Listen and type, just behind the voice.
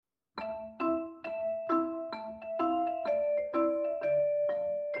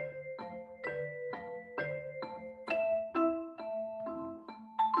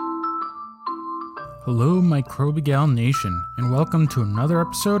Hello, Microbigal Nation, and welcome to another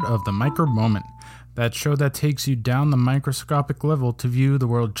episode of The Microbe Moment, that show that takes you down the microscopic level to view the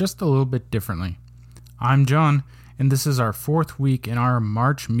world just a little bit differently. I'm John, and this is our fourth week in our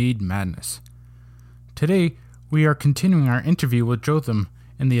March Mead Madness. Today, we are continuing our interview with Jotham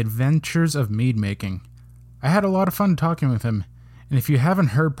and the adventures of mead making. I had a lot of fun talking with him, and if you haven't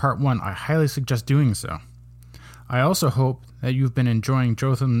heard part 1, I highly suggest doing so. I also hope that you've been enjoying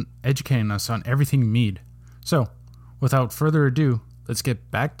Jotham educating us on everything mead. So, without further ado, let's get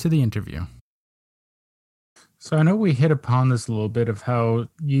back to the interview. So I know we hit upon this a little bit of how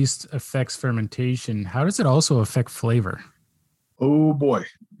yeast affects fermentation. How does it also affect flavor? Oh boy,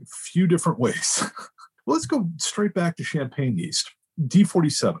 a few different ways. Let's go straight back to champagne yeast.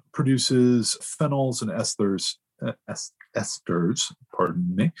 D47 produces phenols and esters,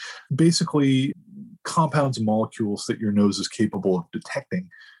 pardon me, basically compounds and molecules that your nose is capable of detecting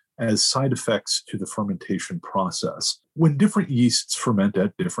as side effects to the fermentation process. When different yeasts ferment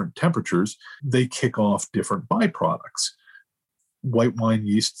at different temperatures, they kick off different byproducts. White wine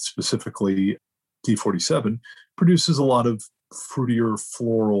yeast, specifically D47, produces a lot of fruitier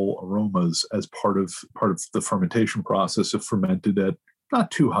floral aromas as part of the fermentation process if fermented at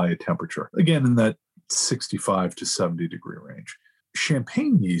not too high a temperature. Again, in that 65 to 70 degree range.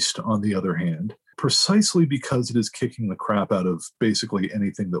 Champagne yeast, on the other hand, precisely because it is kicking the crap out of basically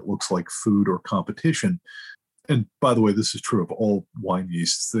anything that looks like food or competition. And by the way, this is true of all wine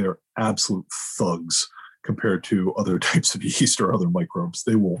yeasts. They're absolute thugs compared to other types of yeast or other microbes.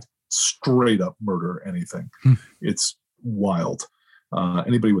 They will straight up murder anything. It's wild.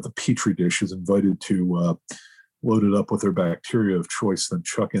 Anybody with a petri dish is invited to load it up with their bacteria of choice, then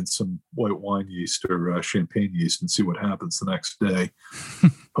chuck in some white wine yeast or champagne yeast and see what happens the next day.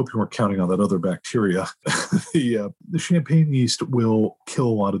 Hope you weren't counting on that other bacteria. The champagne yeast will kill a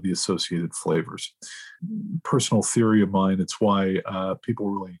lot of the associated flavors. Personal theory of mine, it's why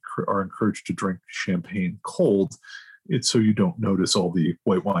people really are encouraged to drink champagne cold. It's so you don't notice all the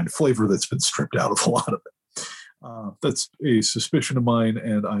white wine flavor that's been stripped out of a lot of it. That's a suspicion of mine,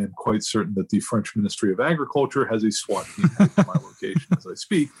 and I am quite certain that the French Ministry of Agriculture has a SWAT team at my location as I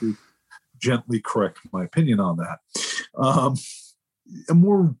speak to gently correct my opinion on that. A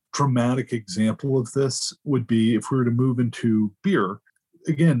more dramatic example of this would be if we were to move into beer.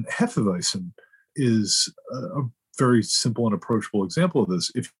 Again, Hefeweizen is a very simple and approachable example of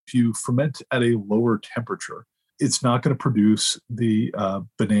this. If you ferment at a lower temperature, it's not going to produce the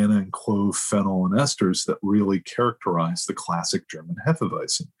banana and clove, phenol, and esters that really characterize the classic German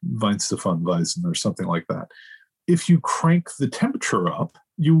Hefeweizen, Weizenstephanweizen, or something like that. If you crank the temperature up,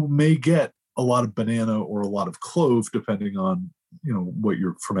 you may get a lot of banana or a lot of clove, depending on what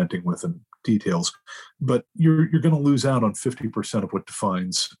you're fermenting with and details. But you're going to lose out on 50% of what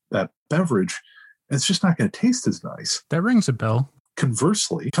defines that beverage, and it's just not going to taste as nice. That rings a bell.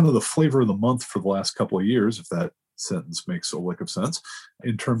 Conversely, kind of the flavor of the month for the last couple of years, if that sentence makes a lick of sense,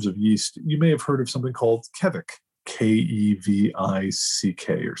 in terms of yeast, you may have heard of something called Kevik, Kevick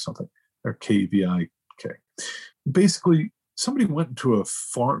or something, or Kvik. Basically, somebody went into a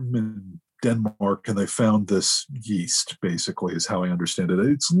farm in Denmark and they found this yeast, basically, is how I understand it.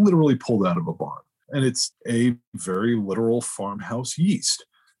 It's literally pulled out of a barn, and it's a very literal farmhouse yeast.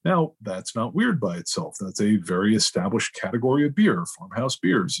 Now, that's not weird by itself. That's a very established category of beer, farmhouse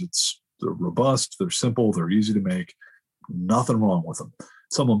beers. They're robust, they're simple, they're easy to make. Nothing wrong with them.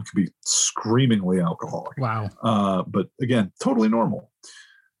 Some of them can be screamingly alcoholic. Wow. But again, totally normal.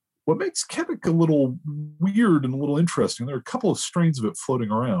 What makes Quebec a little weird and a little interesting, there are a couple of strains of it floating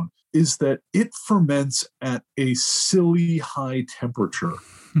around, is that it ferments at a silly high temperature.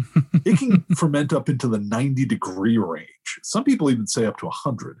 It can ferment up into the 90 degree range. Some people even say up to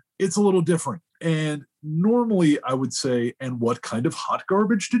 100. It's a little different. And normally I would say, and what kind of hot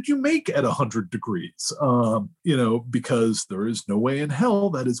garbage did you make at 100 degrees? Because there is no way in hell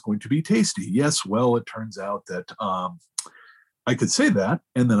that is going to be tasty. Yes, well, it turns out that I could say that,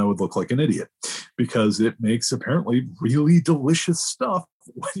 and then I would look like an idiot, because it makes apparently really delicious stuff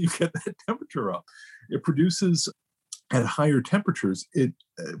when you get that temperature up. It produces, at higher temperatures, it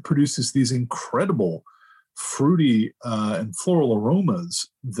produces these incredible fruity and floral aromas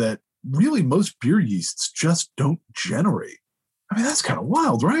that really most beer yeasts just don't generate. I mean, that's kind of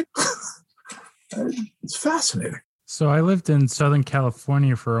wild, right? It's fascinating. So I lived in Southern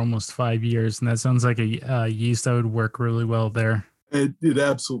California for almost 5 years, and that sounds like a yeast that would work really well there. It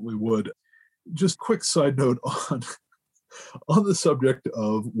absolutely would. Just quick side note on the subject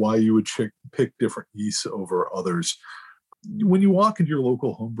of why you would pick different yeasts over others. When you walk into your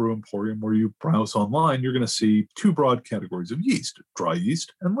local homebrew emporium or you browse online, you're going to see two broad categories of yeast, dry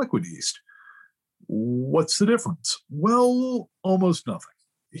yeast and liquid yeast. What's the difference? Well, almost nothing.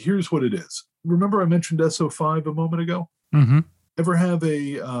 Here's what it is. Remember I mentioned SO5 a moment ago? Mm-hmm. Ever have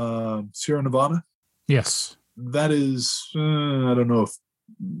a Sierra Nevada? Yes. That is, I don't know if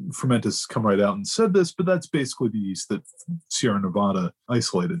Fermentis come right out and said this, but that's basically the yeast that Sierra Nevada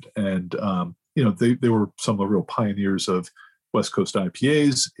isolated. And, they were some of the real pioneers of West Coast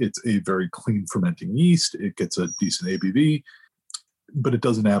IPAs. It's a very clean fermenting yeast. It gets a decent ABV, but it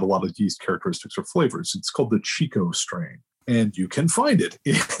doesn't add a lot of yeast characteristics or flavors. It's called the Chico strain. And you can find it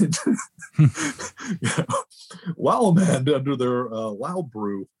in Wowland under their Wow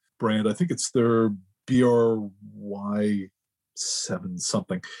Brew brand. I think it's their BRY7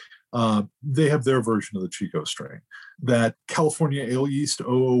 something. They have their version of the Chico strain. That California Ale Yeast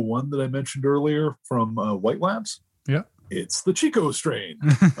 001 that I mentioned earlier from White Labs, yeah, it's the Chico strain.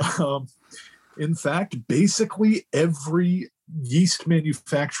 In fact, basically every yeast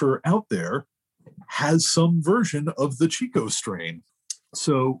manufacturer out there has some version of the Chico strain.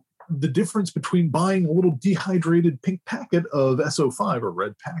 So the difference between buying a little dehydrated pink packet of SO5 or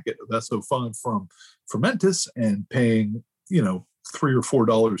red packet of SO5 from Fermentis and paying, $3 or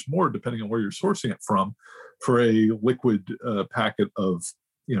 $4 more, depending on where you're sourcing it from, for a liquid packet of,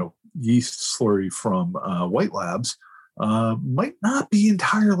 yeast slurry from White Labs might not be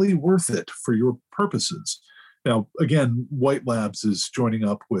entirely worth it for your purposes. Now, again, White Labs is joining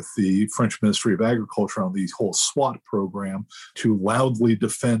up with the French Ministry of Agriculture on the whole SWAT program to loudly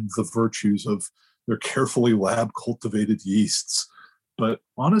defend the virtues of their carefully lab-cultivated yeasts. But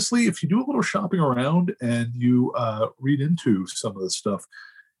honestly, if you do a little shopping around and you read into some of this stuff,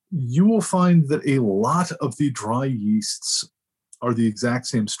 you will find that a lot of the dry yeasts are the exact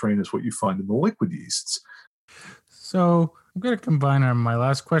same strain as what you find in the liquid yeasts. So I'm going to combine my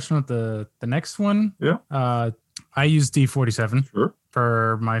last question with the next one. Yeah. I use D47 Sure.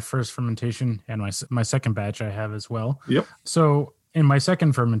 for my first fermentation, and my second batch I have as well. Yep. So in my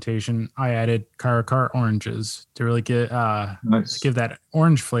second fermentation, I added Caracar oranges to really give that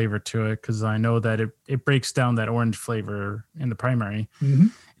orange flavor to it, because I know that it breaks down that orange flavor in the primary. Mm-hmm.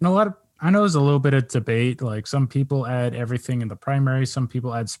 And I know there's a little bit of debate. Like, some people add everything in the primary. Some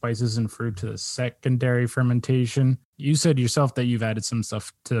people add spices and fruit to the secondary fermentation. You said yourself that you've added some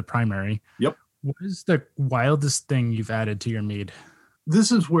stuff to the primary. Yep. What is the wildest thing you've added to your mead?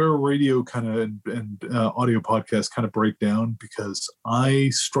 This is where radio kind of and audio podcasts kind of break down, because I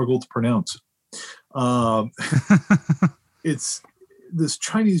struggle to pronounce. It's this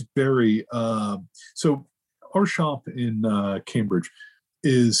Chinese berry. So our shop in Cambridge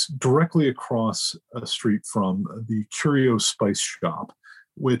is directly across a street from the Curio Spice Shop,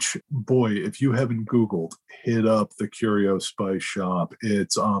 which, boy, if you haven't Googled, hit up the Curio Spice Shop.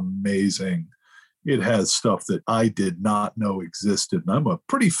 It's amazing. It has stuff that I did not know existed. And I'm a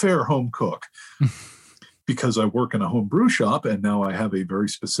pretty fair home cook because I work in a home brew shop, and now I have a very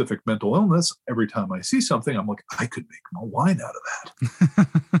specific mental illness. Every time I see something, I'm like, I could make more wine out of that.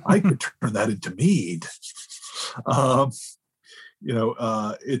 I could turn that into mead.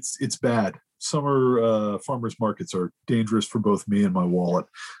 It's bad. Summer farmers markets are dangerous for both me and my wallet.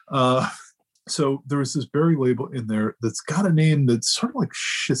 So there was this berry label in there that's got a name that's sort of like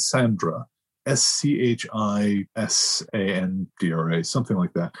Schisandra, Schisandra, something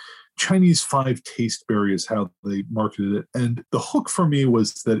like that. Chinese 5 taste berry is how they marketed it. And the hook for me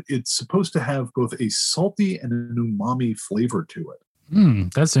was that it's supposed to have both a salty and an umami flavor to it.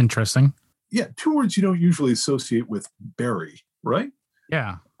 That's interesting. Yeah, 2 words you don't usually associate with berry, right?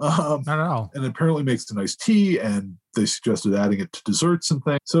 Yeah, not at all. And apparently makes a nice tea, and they suggested adding it to desserts and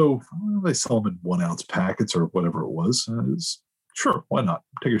things. So they sell them in 1 ounce packets or whatever it was. Sure, why not?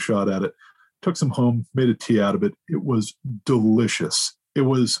 Take a shot at it. Took some home, made a tea out of it. It was delicious. It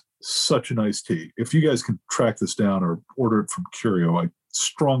was such a nice tea. If you guys can track this down or order it from Curio, I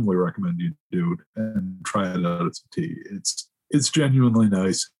strongly recommend you do it and try it out as a tea. It's genuinely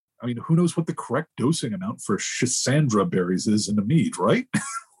nice. I mean, who knows what the correct dosing amount for Schisandra berries is in a mead, right?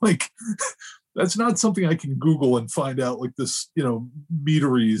 Like, that's not something I can Google and find out, like this,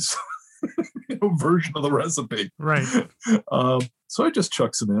 meaderies version of the recipe. Right. So I just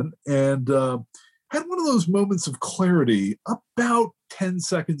chuck some in and had one of those moments of clarity about 10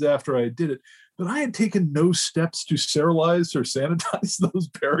 seconds after I did it, that I had taken no steps to sterilize or sanitize those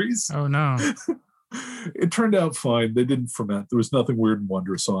berries. Oh, no. It turned out fine. They didn't ferment. There was nothing weird and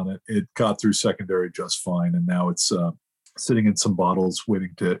wondrous on it. It got through secondary just fine, and now it's sitting in some bottles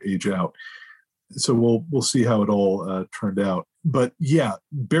waiting to age out. So we'll see how it all turned out. But yeah,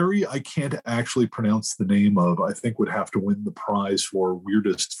 berry I can't actually pronounce the name of. I think would have to win the prize for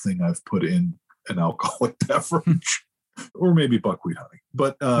weirdest thing I've put in an alcoholic beverage. or maybe buckwheat honey.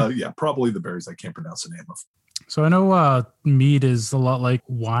 But yeah, probably the berries I can't pronounce the name of. So I know mead is a lot like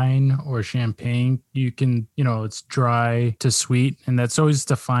wine or champagne. You can, it's dry to sweet, and that's always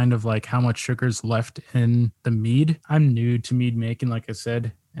defined of like how much sugar is left in the mead. I'm new to mead making, like I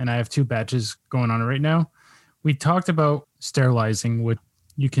said, and I have 2 batches going on right now. We talked about sterilizing, what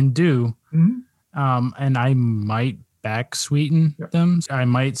you can do, and I might back sweeten them. I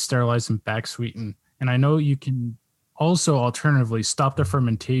might sterilize and back sweeten, and I know you can also alternatively stop the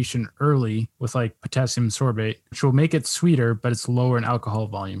fermentation early with like potassium sorbate, which will make it sweeter, but it's lower in alcohol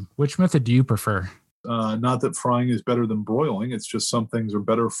volume. Which method do you prefer? Not that frying is better than broiling. It's just some things are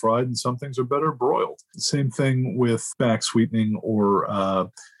better fried and some things are better broiled. Same thing with back sweetening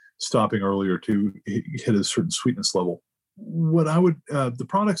or stopping earlier to hit a certain sweetness level. What I would, the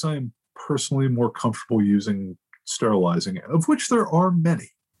products I am personally more comfortable using sterilizing, of which there are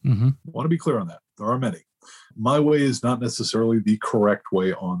many. I want to be clear on that. There are many. My way is not necessarily the correct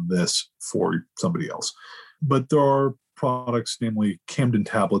way on this for somebody else. But there are products, namely Camden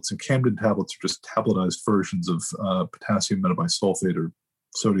tablets, and Camden tablets are just tabletized versions of potassium metabisulfate or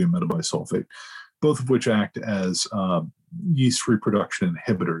sodium metabisulfate, both of which act as yeast reproduction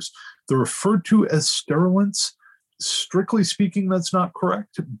inhibitors. They're referred to as sterilants. Strictly speaking, that's not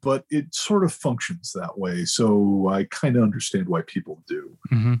correct, but it sort of functions that way. So I kind of understand why people do.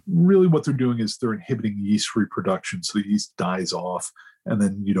 Really what they're doing is they're inhibiting yeast reproduction. So the yeast dies off and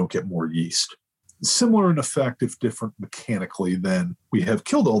then you don't get more yeast. Similar in effect, if different mechanically, than we have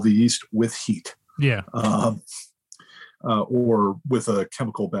killed all the yeast with heat. Yeah. Or with a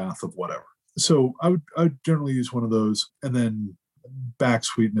chemical bath of whatever. So I would generally use one of those and then back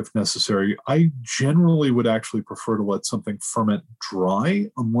sweeten if necessary. I generally would actually prefer to let something ferment dry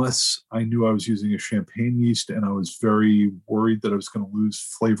unless I knew I was using a champagne yeast and I was very worried that I was going to lose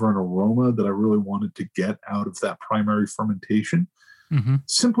flavor and aroma that I really wanted to get out of that primary fermentation.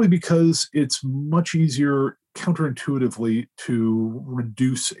 Simply because it's much easier counterintuitively to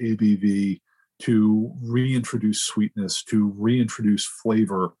reduce ABV, to reintroduce sweetness, to reintroduce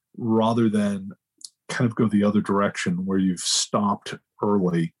flavor, rather than kind of go the other direction where you've stopped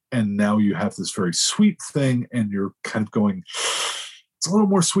early and now you have this very sweet thing and you're kind of going, it's a little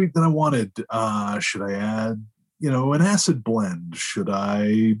more sweet than I wanted. Should I add, an acid blend? Should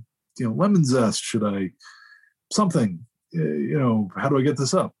I, lemon zest? Should I something? How do I get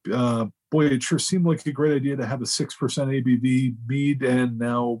this up? Boy, it sure seemed like a great idea to have a 6% ABV mead, and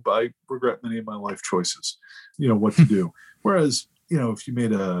now I regret many of my life choices, what to do. Whereas, if you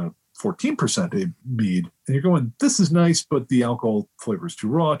made a 14% mead and you're going, this is nice, but the alcohol flavor is too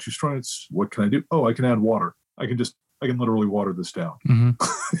raw, too strong. What can I do? Oh, I can add water. I can literally water this down.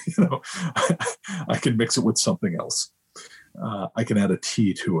 I can mix it with something else. I can add a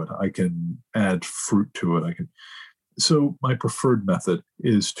tea to it. I can add fruit to it. So my preferred method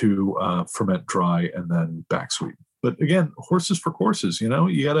is to ferment dry and then back sweeten. But again, horses for courses. You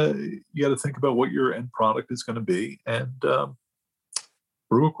gotta think about what your end product is going to be and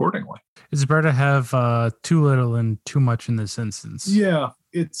brew accordingly. It's better to have too little and too much in this instance. Yeah,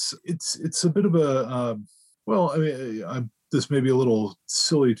 it's a bit of a this may be a little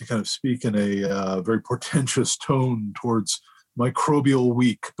silly to kind of speak in a very portentous tone towards microbial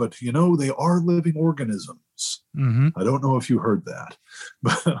week, but they are living organisms. I don't know if you heard that,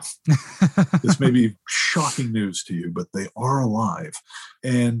 but this may be shocking news to you, but they are alive.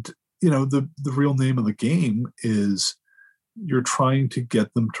 And the real name of the game is you're trying to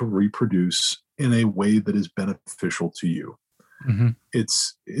get them to reproduce in a way that is beneficial to you.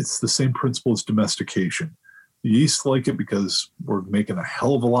 It's the same principle as domestication. The yeast like it because we're making a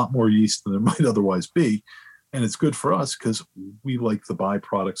hell of a lot more yeast than there might otherwise be. And it's good for us because we like the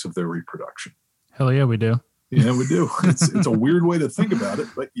byproducts of their reproduction. Hell yeah, we do. Yeah, we do. It's a weird way to think about it.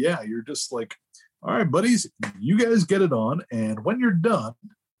 But yeah, you're just like, all right, buddies, you guys get it on. And when you're done,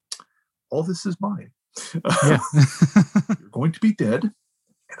 all this is mine. Yeah. You're going to be dead, and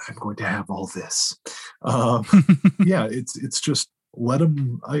I'm going to have all this. Yeah, it's just let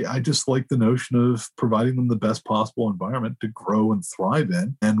them. I just like the notion of providing them the best possible environment to grow and thrive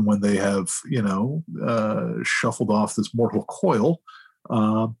in. And when they have, shuffled off this mortal coil,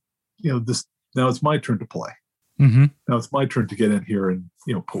 this now it's my turn to play. Now it's my turn to get in here and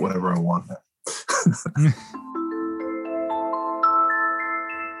put whatever I want in.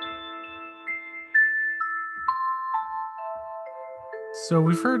 So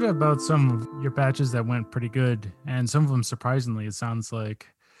we've heard about some of your batches that went pretty good, and some of them surprisingly, it sounds like.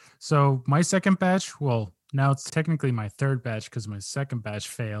 So my second batch, well, now it's technically my third batch because my second batch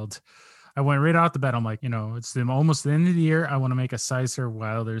failed. I went right out the bat. I'm like, it's almost the end of the year. I want to make a cider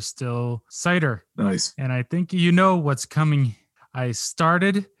while there's still cider. Nice. And I think you know what's coming. I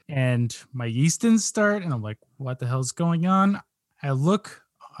started and my yeast didn't start. And I'm like, what the hell's going on? I look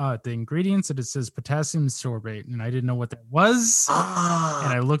at the ingredients and it says potassium sorbate. And I didn't know what that was.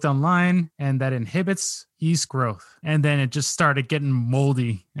 And I looked online and that inhibits yeast growth. And then it just started getting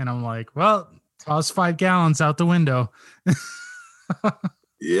moldy. And I'm like, well, toss 5 gallons out the window.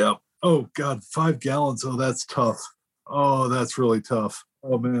 Yep. Oh, God, 5 gallons. Oh, that's tough. Oh, that's really tough.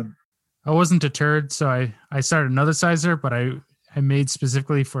 Oh, man. I wasn't deterred. So I started another cider, but I made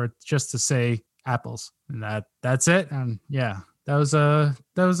specifically for it just to say apples. And that's it. And yeah, that was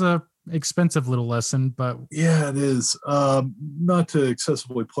a expensive little lesson, but yeah, it is. Not to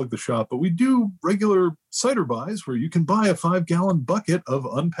excessively plug the shop, but we do regular cider buys where you can buy a 5-gallon bucket of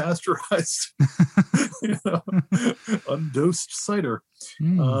unpasteurized, undosed cider,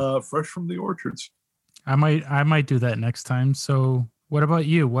 fresh from the orchards. I might do that next time. So, what about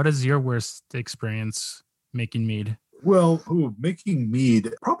you? What is your worst experience making mead? Well, making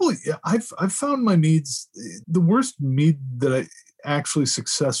mead, probably, I've found my meads, the worst mead that I actually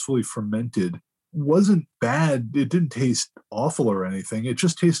successfully fermented wasn't bad. It didn't taste awful or anything. It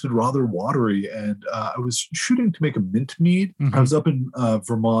just tasted rather watery. And I was shooting to make a mint mead. Mm-hmm. I was up in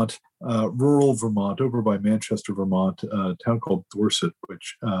Vermont, rural Vermont, over by Manchester, Vermont, a town called Dorset,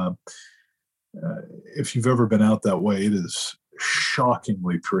 which if you've ever been out that way, it is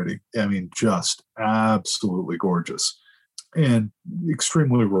shockingly pretty. I mean, just absolutely gorgeous and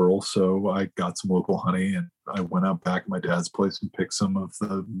extremely rural. So I got some local honey and I went out back at my dad's place and picked some of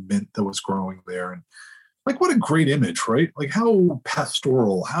the mint that was growing there. And like, what a great image, right? Like, how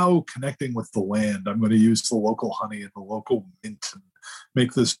pastoral, how connecting with the land. I'm going to use the local honey and the local mint and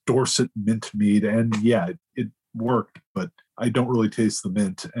make this Dorset mint mead. And yeah, it worked, but I don't really taste the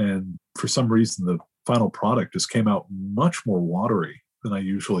mint. And for some reason, the final product just came out much more watery than I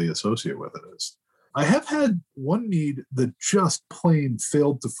usually associate with it as. I have had one mead that just plain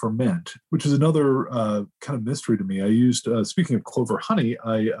failed to ferment, which is another kind of mystery to me. I used, speaking of clover honey,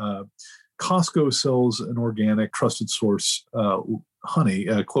 Costco sells an organic trusted source honey,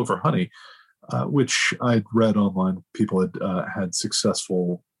 clover honey, which I'd read online people had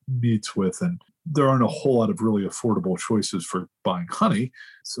successful meads with, and there aren't a whole lot of really affordable choices for buying honey.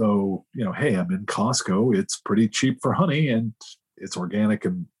 So, hey, I'm in Costco. It's pretty cheap for honey and it's organic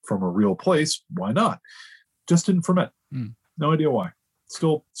and from a real place. Why not? Just didn't ferment. No idea why.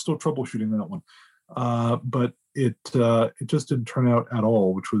 Still troubleshooting that one. But it just didn't turn out at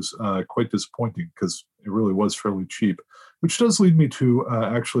all, which was quite disappointing because it really was fairly cheap. Which does lead me to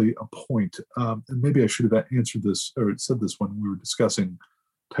actually a point. And maybe I should have answered this or said this when we were discussing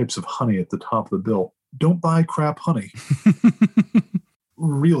types of honey at the top of the bill. Don't buy crap honey.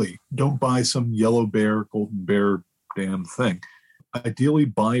 Really, don't buy some yellow bear, golden bear damn thing. Ideally,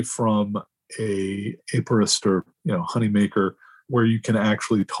 buy from a apiarist or honey maker where you can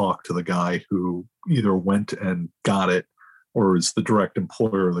actually talk to the guy who either went and got it or is the direct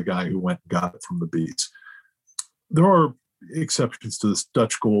employer of the guy who went and got it from the bees. There are exceptions to this.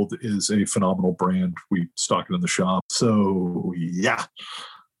 Dutch Gold is a phenomenal brand. We stock it in the shop. So yeah,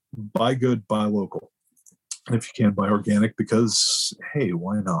 buy good, buy local. And if you can, buy organic because, hey,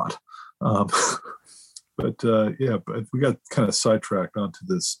 why not? But we got kind of sidetracked onto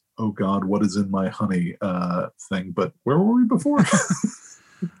this, oh God, what is in my honey thing. But where were we before?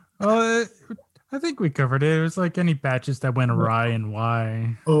 I think we covered it. It was like any batches that went awry and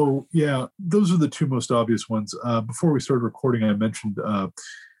why. Oh, yeah. Those are the two most obvious ones. Before we started recording, I mentioned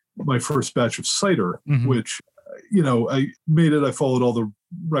my first batch of cider, which, I made it. I followed all the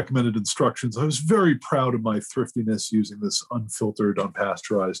recommended instructions. I was very proud of my thriftiness using this unfiltered,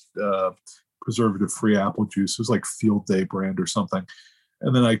 unpasteurized, preservative-free apple juice. It was like Field Day brand or something.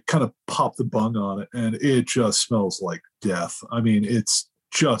 And then I kind of popped the bung on it, and it just smells like death. I mean,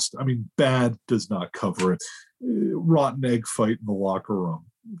 bad does not cover it. Rotten egg fight in the locker room,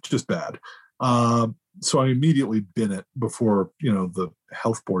 just bad. So I immediately bin it before, the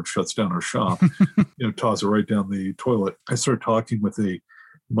health board shuts down our shop, toss it right down the toilet. I started talking with a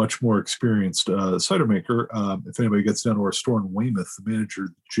much more experienced cider maker. If anybody gets down to our store in Weymouth, the manager,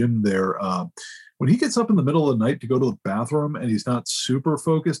 Jim there, when he gets up in the middle of the night to go to the bathroom and he's not super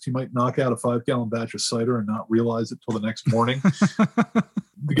focused, he might knock out a 5-gallon batch of cider and not realize it till the next morning.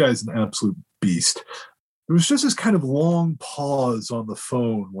 The guy's an absolute beast. There was just this kind of long pause on the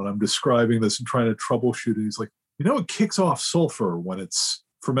phone when I'm describing this and trying to troubleshoot it. He's like, it kicks off sulfur when it's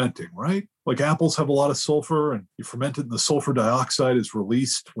fermenting, right? Like apples have a lot of sulfur and you ferment it and the sulfur dioxide is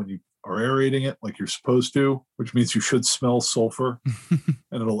released when you are aerating it like you're supposed to, which means you should smell sulfur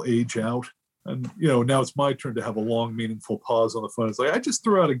and it'll age out. And, now it's my turn to have a long, meaningful pause on the phone. It's like, I just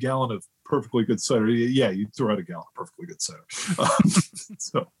threw out a gallon of perfectly good cider. Yeah, you threw out a gallon of perfectly good cider.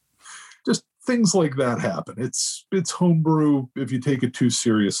 So just things like that happen. It's homebrew. If you take it too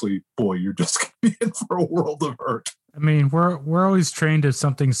seriously, boy, you're just going to be in for a world of hurt. I mean, we're always trained if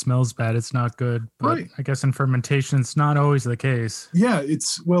something smells bad, it's not good. But right. I guess in fermentation, it's not always the case. Yeah,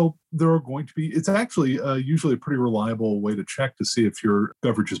 there are going to be, it's actually usually a pretty reliable way to check to see if your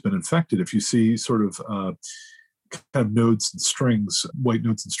beverage has been infected. If you see sort of kind of nodes and strings, white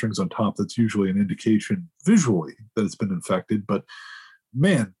nodes and strings on top, that's usually an indication visually that it's been infected. But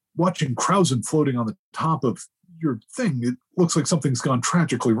man, watching krausen floating on the top of your thing, it looks like something's gone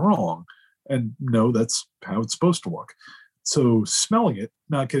tragically wrong. And no, that's how it's supposed to look. So smelling it,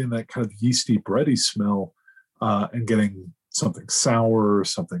 not getting that kind of yeasty, bready smell, and getting something sour,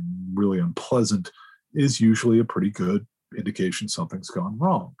 something really unpleasant, is usually a pretty good indication something's gone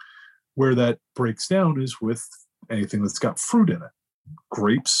wrong. Where that breaks down is with anything that's got fruit in it.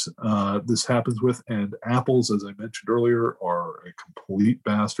 Grapes, this happens with, and apples, as I mentioned earlier, are a complete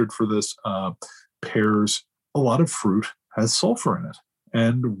bastard for this. Pears, a lot of fruit has sulfur in it.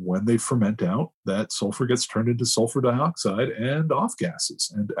 And when they ferment out, that sulfur gets turned into sulfur dioxide and off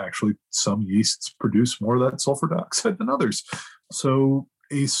gases. And actually, some yeasts produce more of that sulfur dioxide than others. So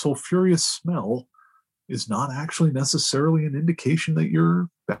a sulfurous smell is not actually necessarily an indication that your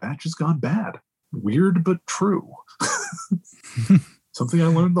batch has gone bad. Weird, but true. Something I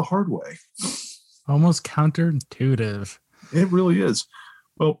learned the hard way. Almost counterintuitive. It really is.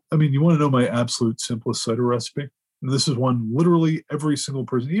 Well, I mean, you want to know my absolute simplest cider recipe? And this is one literally every single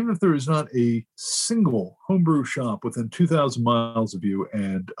person, even if there is not a single homebrew shop within 2,000 miles of you,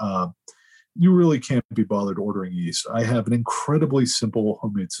 and you really can't be bothered ordering yeast. I have an incredibly simple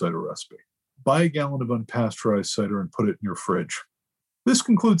homemade cider recipe. Buy a gallon of unpasteurized cider and put it in your fridge. This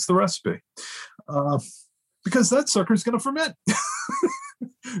concludes the recipe. Because that sucker's going to ferment.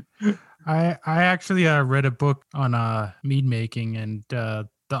 I actually read a book on mead making, and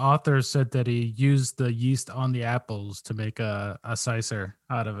the author said that he used the yeast on the apples to make a cider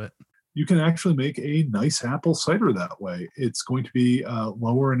out of it. You can actually make a nice apple cider that way. It's going to be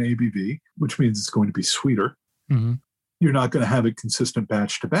lower in ABV, which means it's going to be sweeter. Mm-hmm. You're not going to have it consistent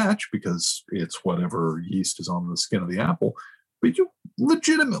batch to batch because it's whatever yeast is on the skin of the apple. But you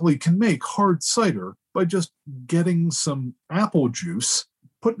legitimately can make hard cider by just getting some apple juice,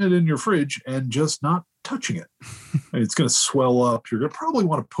 putting it in your fridge, and just not touching it. It's going to swell up. You're going to probably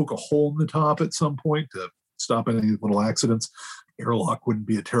want to poke a hole in the top at some point to stop any little accidents. Airlock wouldn't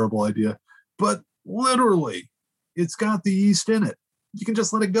be a terrible idea. But literally, it's got the yeast in it. You can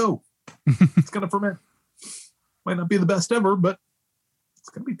just let it go. It's going to ferment. Might not be the best ever, but it's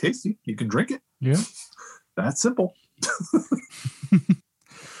going to be tasty. You can drink it. Yeah. That's simple.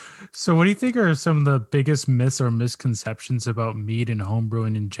 So what do you think are some of the biggest myths or misconceptions about mead and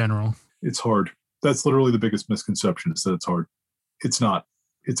homebrewing in general? It's hard. That's literally the biggest misconception, is that it's hard. It's not.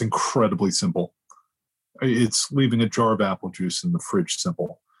 It's incredibly simple. It's leaving a jar of apple juice in the fridge,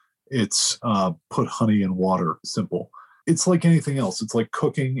 simple. It's put honey in water, simple. It's like anything else. It's like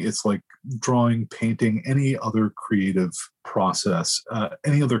cooking. It's like drawing, painting, any other creative process,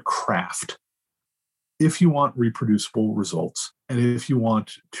 any other craft. If you want reproducible results, and if you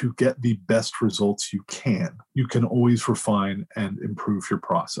want to get the best results you can always refine and improve your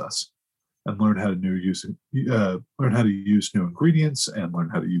process and learn how to use new ingredients and learn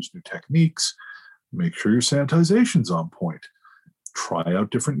how to use new techniques. Make sure your sanitization's on point. Try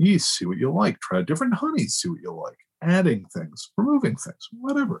out different yeasts, see what you like. Try out different honeys, see what you like. Adding things, removing things,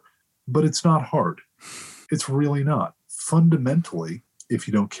 whatever. But it's not hard. It's really not. Fundamentally, if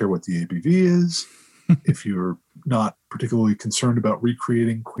you don't care what the ABV is, if you're not particularly concerned about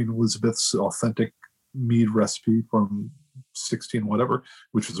recreating Queen Elizabeth's authentic mead recipe from 16 whatever,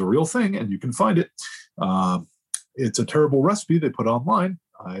 which is a real thing, and you can find it. It's a terrible recipe they put online.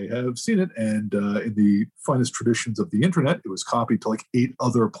 I have seen it, and in the finest traditions of the internet, it was copied to like 8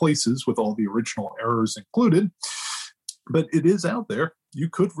 other places with all the original errors included. But it is out there. You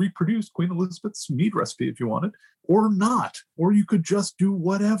could reproduce Queen Elizabeth's mead recipe if you wanted, or not. Or you could just do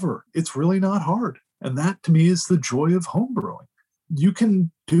whatever. It's really not hard. And that, to me, is the joy of homebrewing. You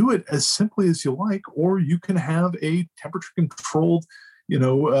can do it as simply as you like, or you can have a temperature-controlled,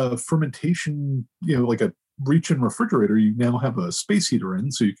 fermentation, like a reach-in refrigerator. You now have a space heater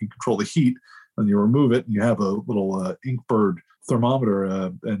in, so you can control the heat, and you remove it, and you have a little Inkbird thermometer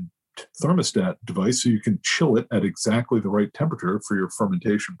and thermostat device, so you can chill it at exactly the right temperature for your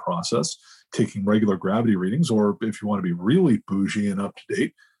fermentation process, taking regular gravity readings. Or if you want to be really bougie and up to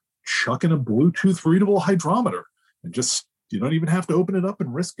date, chuck in a Bluetooth readable hydrometer and just, you don't even have to open it up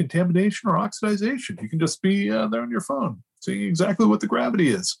and risk contamination or oxidization. You can just be there on your phone, seeing exactly what the gravity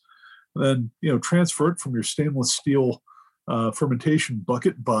is. And then, transfer it from your stainless steel fermentation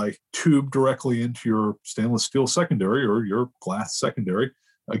bucket by tube directly into your stainless steel secondary or your glass secondary.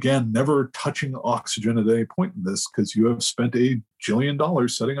 Again, never touching oxygen at any point in this because you have spent $1 jillion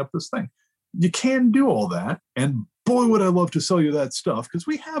setting up this thing. You can do all that. And boy, would I love to sell you that stuff because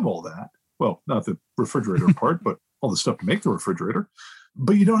we have all that. Well, not the refrigerator part, but all the stuff to make the refrigerator.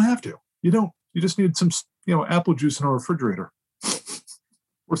 But you don't have to. You don't. You just need some, apple juice in a refrigerator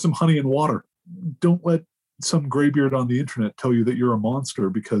or some honey and water. Don't let some graybeard on the internet tell you that you're a monster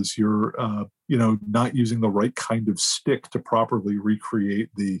because you're, not using the right kind of stick to properly recreate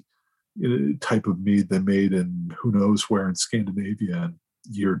the type of mead they made in who knows where in Scandinavia and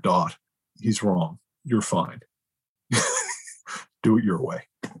year dot. He's wrong. You're fine. Do it your way.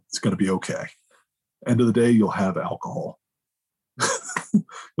 It's going to be okay. End of the day, you'll have alcohol.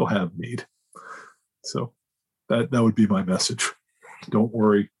 You'll have mead. So that would be my message. Don't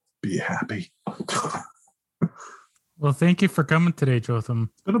worry. Be happy. Well, thank you for coming today, Jotham.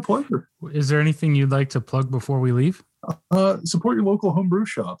 It's been a pleasure. Is there anything you'd like to plug before we leave? Support your local homebrew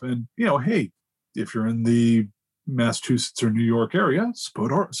shop. And, hey, if you're in the Massachusetts or New York area,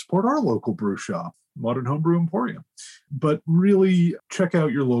 support our local brew shop, Modern Homebrew Emporium. But really check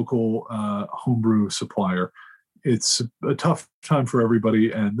out your local homebrew supplier. It's a tough time for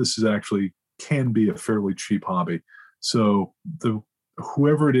everybody, and this is actually can be a fairly cheap hobby. So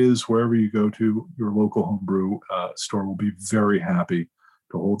whoever it is, wherever you go to, your local homebrew store will be very happy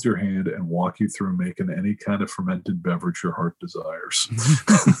to hold your hand and walk you through making any kind of fermented beverage your heart desires.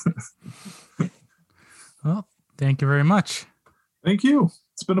 Well, thank you very much. Thank you.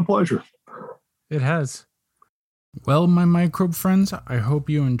 It's been a pleasure. It has. Well, my microbe friends, I hope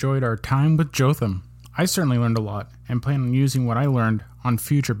you enjoyed our time with Jotham. I certainly learned a lot and plan on using what I learned on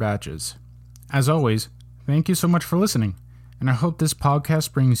future batches. As always, thank you so much for listening, and I hope this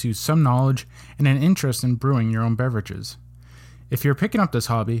podcast brings you some knowledge and an interest in brewing your own beverages. If you're picking up this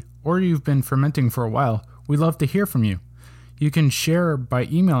hobby, or you've been fermenting for a while, we'd love to hear from you. You can share by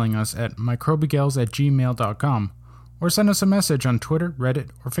emailing us at microbigales@gmail.com, or send us a message on Twitter,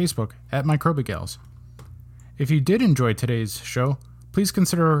 Reddit, or Facebook at microbigales. If you did enjoy today's show, please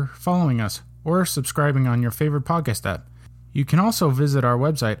consider following us or subscribing on your favorite podcast app. You can also visit our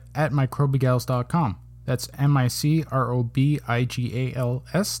website at microbigales.com. That's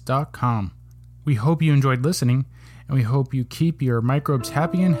microbigals.com. We hope you enjoyed listening, and we hope you keep your microbes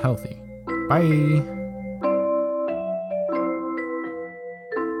happy and healthy. Bye!